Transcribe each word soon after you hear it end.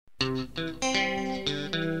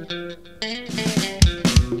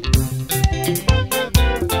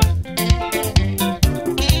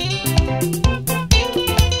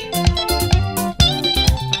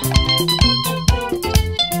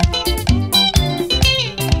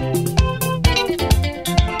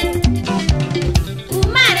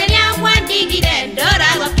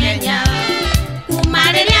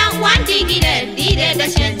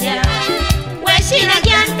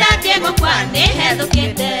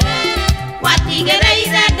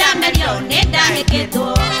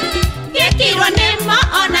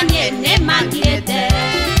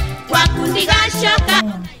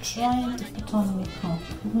Trying to put on makeup,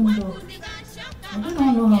 even though I do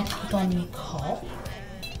not know how to put on makeup.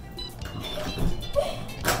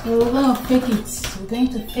 We're going to fake it. We're going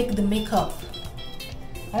to fake the makeup.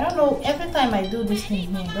 I don't know, every time I do this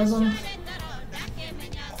thing here, it doesn't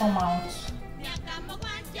come out.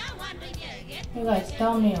 You guys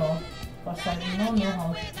tell me, because I do not know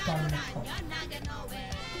how to put on makeup.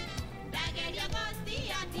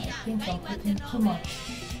 I think I'm putting too much.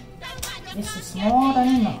 This is more than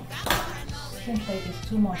enough. Seems like it's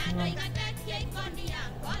too much now.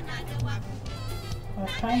 We're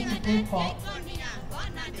trying to do for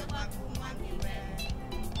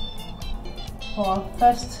our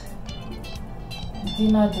first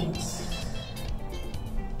dinner date.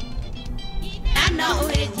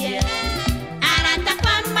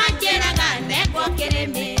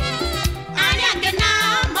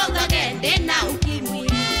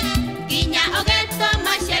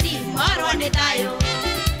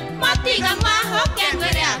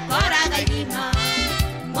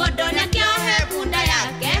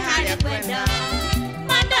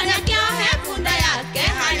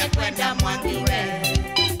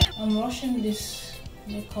 I'm rushing this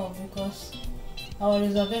makeup because our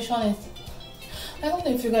reservation is, I don't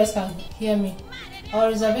know if you guys can hear me. Our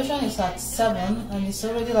reservation is at 7 and it's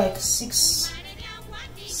already like 6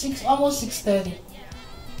 almost 6:30.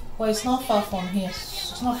 But it's not far from here.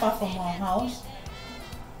 It's not far from our house.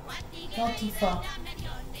 Not too far.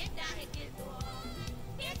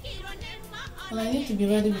 And I need to be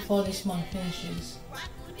ready before this month finishes.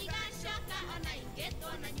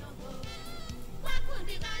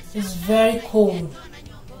 It's very cold.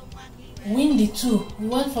 Windy too. We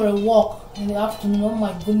went for a walk in the afternoon. Oh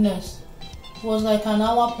my goodness. It was like an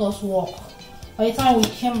hour plus walk. By the time we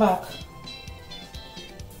came back,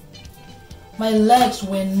 my legs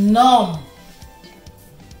were numb.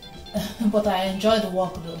 But I enjoyed the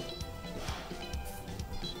walk though.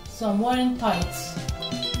 So I'm wearing tights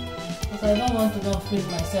because I don't want to not freeze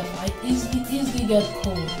myself. I easily get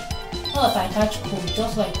cold. Not that I catch cold,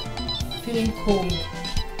 just like feeling cold.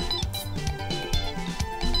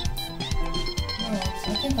 Alright,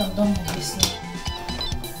 I think I'm done with this now.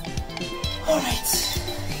 Alright,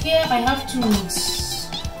 here I have 2 wigs.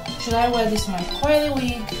 Should I wear this my coily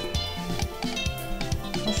wig?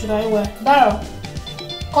 Or should I wear Daryl?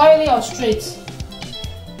 Coily or straight?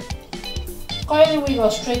 Coily wig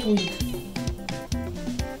or straight wig?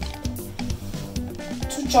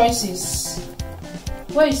 2 choices.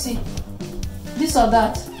 Where you see? This or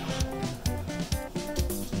that?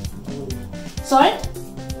 Sorry?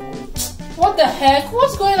 What the heck?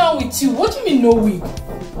 What's going on with you? What do you mean no wig?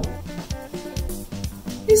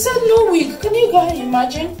 He said no wig. Can you guys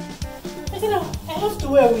imagine? I have to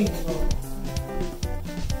wear a wig.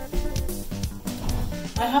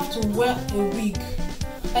 I have to wear a wig.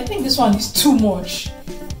 I think this one is too much.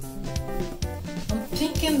 I'm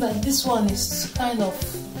thinking that this one is kind of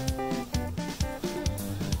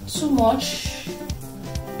too much.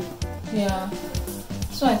 Yeah,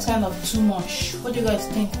 this one is kind of too much. What do you guys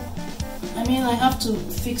think? I mean, I have to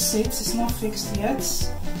fix it. It's not fixed yet.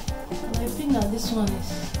 And I think that this one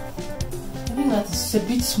is, I think that it's a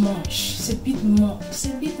bit much. It's a bit much. It's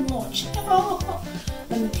a bit much.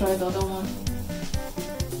 Let me try the other one.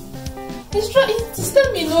 He's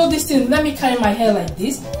telling me no, this thing, let me carry my hair like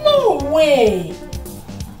this. No way!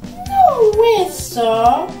 No way,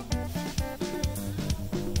 sir!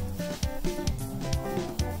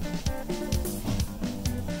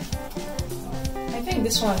 I think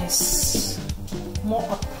this one is more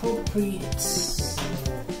appropriate.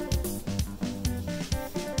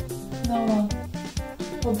 That one.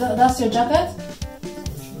 Oh, that's your jacket?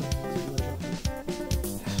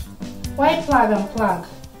 Why plug and plug?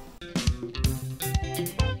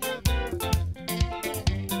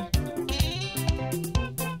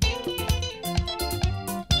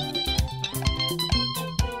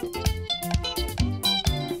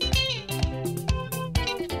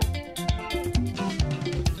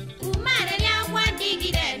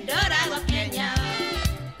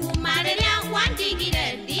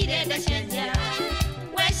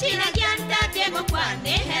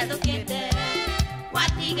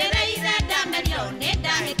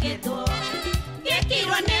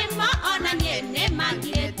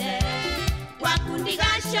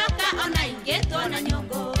 shoka ona ingetwo na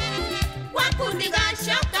nyongo wakundiga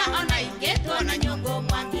shoka ona ingetwo na nyongo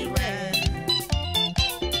mwangiwe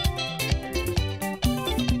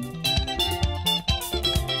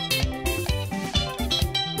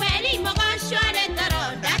weri mogoshore taro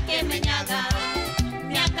dake menyaga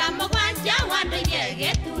miaka mogwanja wandoye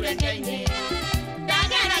geture genye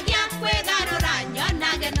dageragia kwegarora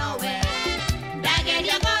nyonage nowe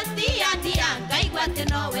dageria gotia dia ngaigwate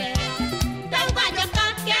nowe dauga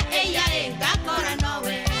nyokoke eya ngakora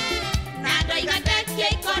nowe nando igatekie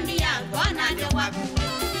ikoni yango nande waku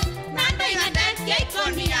nando igatekie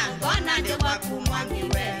ikoni yango nande waku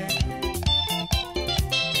mwangiwe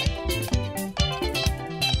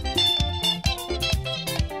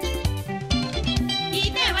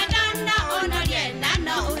ide wadana onorie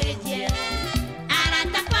nano ureje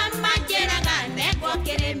arata kwa majeraga negwo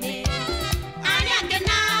kirimi ariake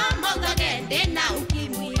na mogagende na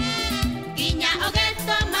ukimwi ginya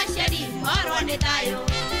ogeto mashari moro ni dayo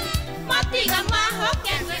matiga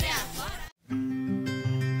mwahoke ngere akora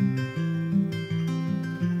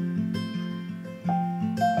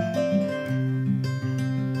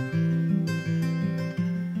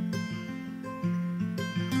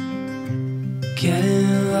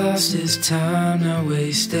Getting lost is time not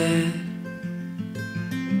wasted,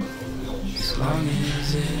 as long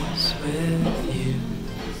as it's with you.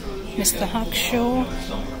 Mr. Hackshaw.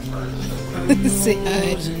 Say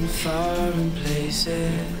hi. In foreign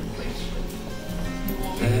places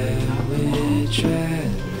that we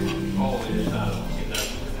tread,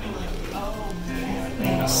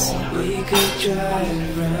 we could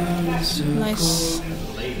drive around in circles. Nice.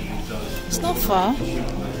 It's not far.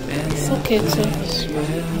 It's okay too.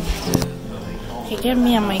 He gave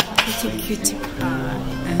me my cutie pie.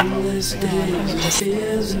 Endless days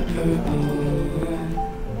is a purple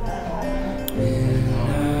in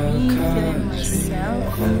our cars,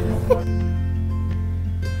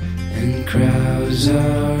 and crowds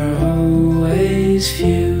are always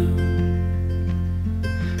few.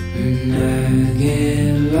 When I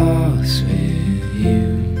get lost with you,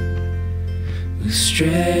 we'll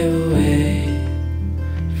stray away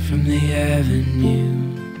from the avenue.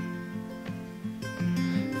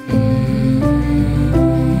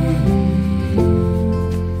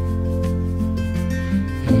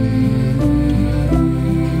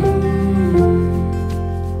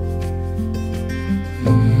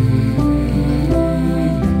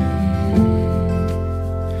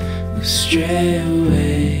 We'll stray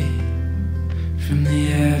away from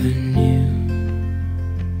the avenue.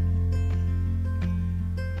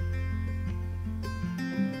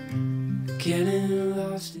 Getting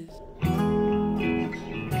lost is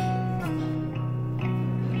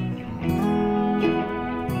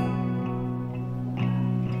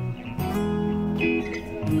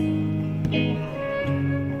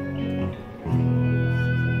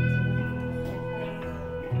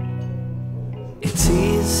It's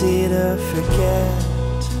easy to forget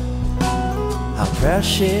how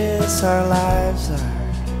precious our lives are,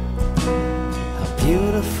 how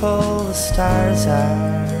beautiful the stars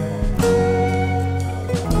are,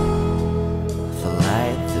 the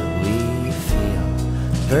light that we feel,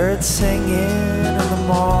 birds singing in the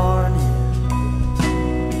morning,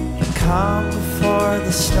 the calm before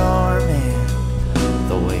the storm, and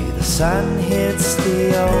the way the sun hits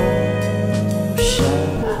the ocean.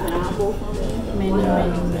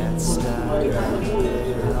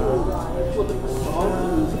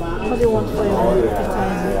 What do you want for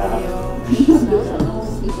your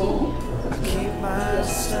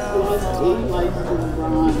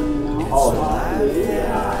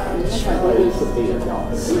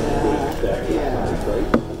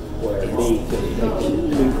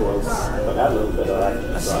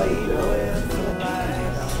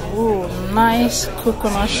Ooh, nice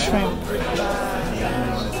coconut shrimp.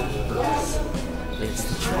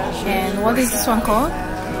 And what is this one called?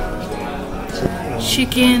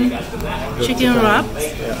 Chicken wrap,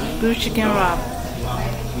 grilled chicken wrap.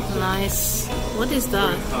 Nice. What is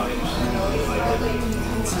that?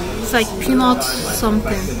 It's like peanut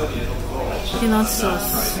something. Peanut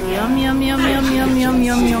sauce. Yum yum yum yum yum yum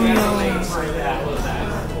yum yum yum.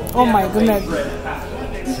 Oh my goodness.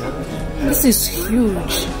 This is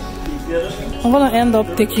huge. I'm gonna end up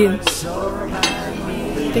taking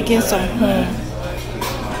some home.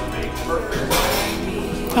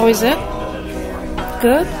 How is it?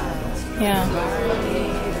 Good? Yeah.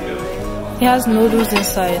 It has noodles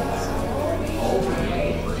inside.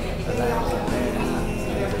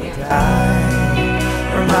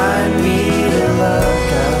 Remind me to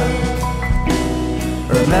look up.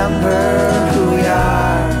 Remember who we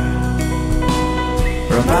are.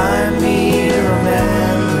 Remind me to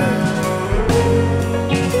remember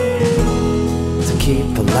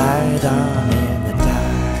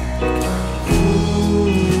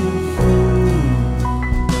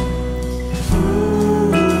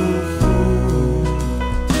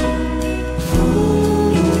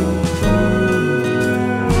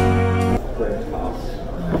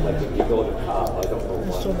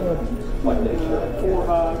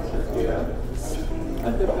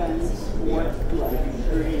It depends.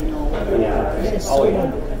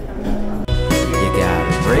 You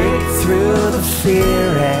gotta break through the fear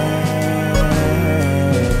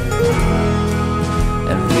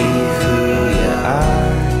and be who you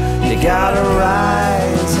are. You gotta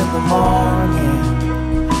rise in the morning,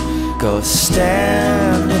 go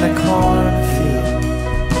stand in a cornfield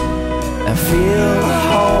and feel the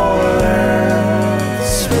whole earth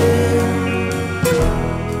spin.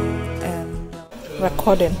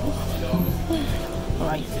 Recording.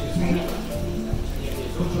 Right.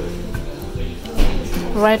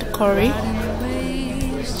 Red curry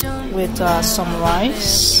with some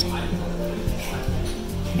rice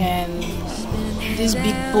and this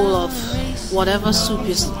big bowl of whatever soup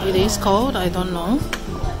it is called, I don't know,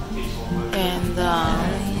 and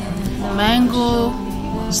mango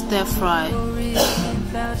stir fry.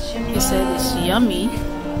 He said it's yummy.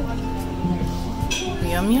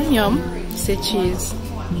 Yum yum yum. Say cheese.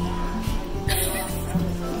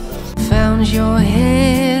 Found your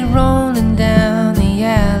head rolling down the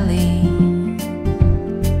alley.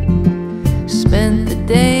 Spent the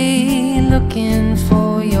day looking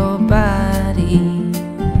for your body.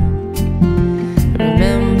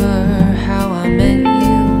 Remember how I met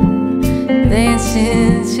you,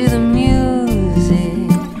 dancing to the music.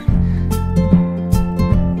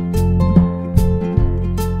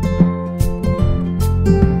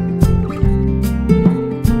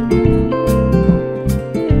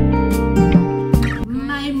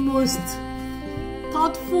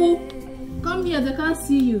 Thoughtful. Come here, they can't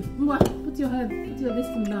see you. Put your head, put your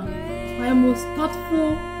distance down. My most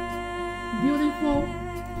thoughtful, beautiful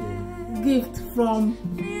gift from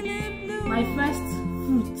my first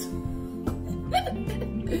fruit.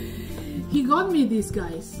 He got me this,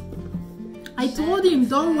 guys. I told him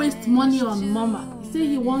don't waste money on mama. He said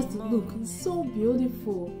he wants to look. It's so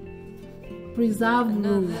beautiful. Preserved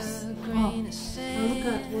rose. Oh, now look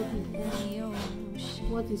at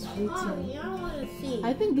what is written.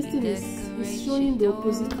 I think this thing is showing the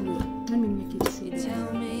opposite way. Let me make it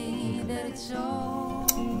show.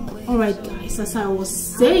 Alright guys, as I was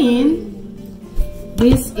saying,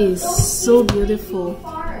 this is so beautiful.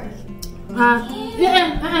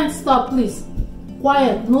 Stop please.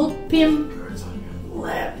 Quiet, no pimp.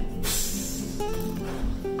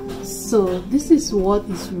 So this is what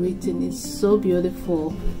is written. It's so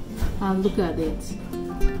beautiful. And look at it.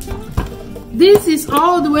 This is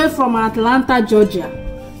all the way from Atlanta, Georgia.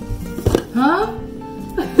 Huh?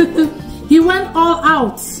 He went all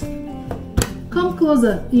out. Come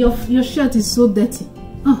closer. Your shirt is so dirty.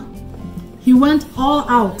 He went all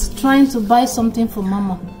out trying to buy something for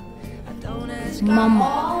mama.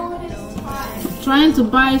 Trying to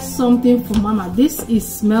buy something for mama. This is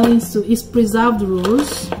smelling so it's preserved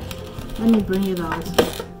rose. Let me bring it out.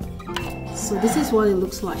 So this is what it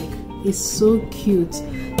looks like. It's so cute.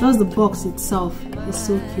 That's the box itself. It's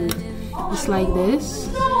so cute. It's like this.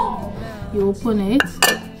 You open it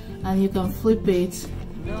and you can flip it.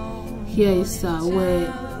 Here is where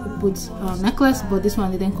you put a necklace, but this one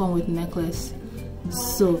didn't come with necklace.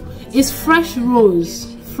 So it's fresh rose.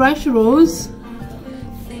 Fresh rose.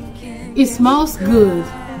 It smells good.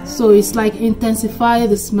 So it's like intensify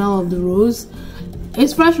the smell of the rose.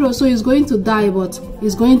 It's fresh rose, so it's going to die, but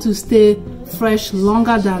it's going to stay fresh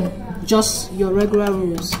longer than just your regular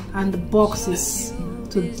rose. And the box is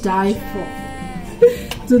to die for.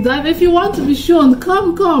 To die. If you want to be shown,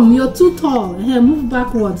 come, you're too tall. Here, move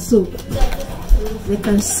backwards so they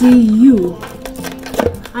can see you.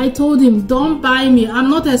 I told him, don't buy me. I'm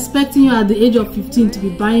not expecting you at the age of 15 to be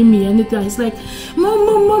buying me anything. It's like, mom,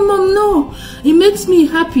 no. It makes me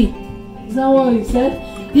happy. Is that what he said?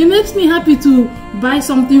 It makes me happy to buy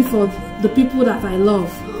something for the people that I love.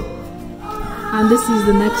 And this is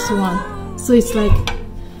the next one. So it's like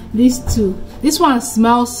these two. This one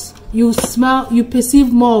smells, you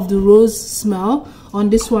perceive more of the rose smell on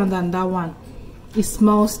this one than that one. It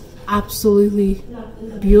smells absolutely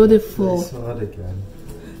beautiful.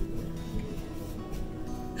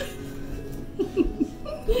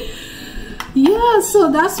 Yeah, so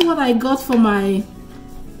that's what I got for my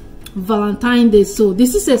Valentine's Day. So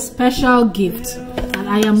this is a special gift and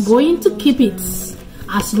I am going to keep it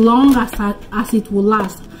as long as it will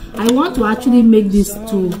last. I want to actually make this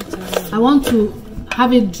too. I want to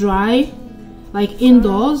have it dry like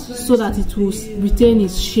indoors so that it will retain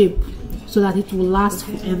its shape, so that it will last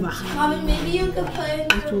forever. Mommy, maybe you could put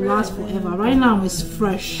it will last forever. Right now it's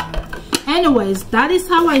fresh. Anyways, that is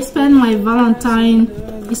how I spend my Valentine.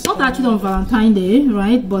 It's not actually on Valentine's Day,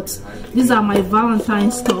 right? But these are my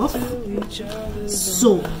Valentine stuff.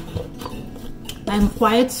 So I'm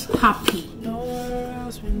quite happy.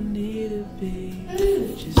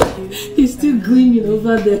 gleaming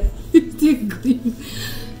over there. It's still gleaming.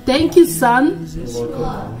 Thank you, son.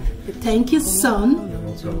 Thank you, son.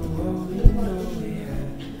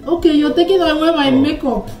 Okay, you're taking away my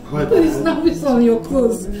makeup. Please, now it's on your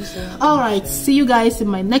clothes. Alright, see you guys in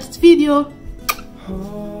my next video.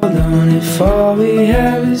 If all we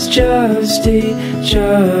have is just each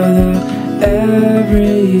other,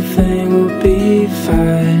 everything will be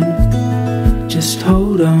fine. Just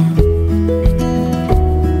hold on.